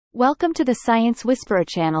Welcome to the Science Whisperer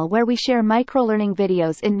channel, where we share microlearning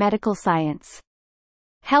videos in medical science.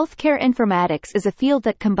 Healthcare informatics is a field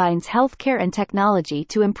that combines healthcare and technology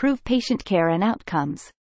to improve patient care and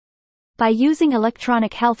outcomes. By using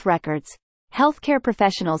electronic health records, healthcare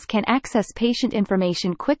professionals can access patient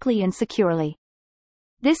information quickly and securely.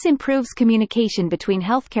 This improves communication between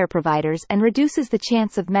healthcare providers and reduces the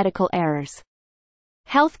chance of medical errors.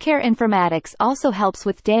 Healthcare informatics also helps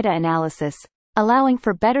with data analysis, allowing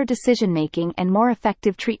for better decision-making and more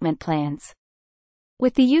effective treatment plans.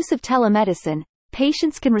 With the use of telemedicine,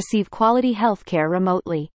 patients can receive quality healthcare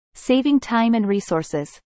remotely, saving time and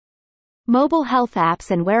resources. Mobile health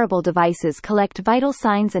apps and wearable devices collect vital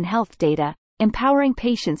signs and health data, empowering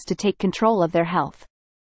patients to take control of their health.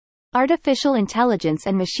 Artificial intelligence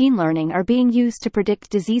and machine learning are being used to predict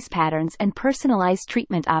disease patterns and personalize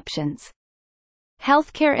treatment options.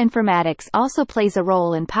 Healthcare informatics also plays a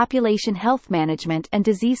role in population health management and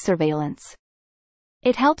disease surveillance.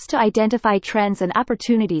 It helps to identify trends and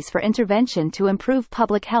opportunities for intervention to improve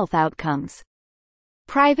public health outcomes.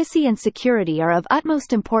 Privacy and security are of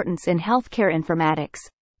utmost importance in healthcare informatics,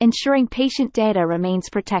 ensuring patient data remains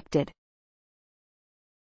protected.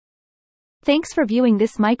 Thanks for viewing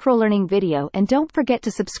this microlearning video, and don't forget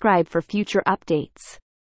to subscribe for future updates.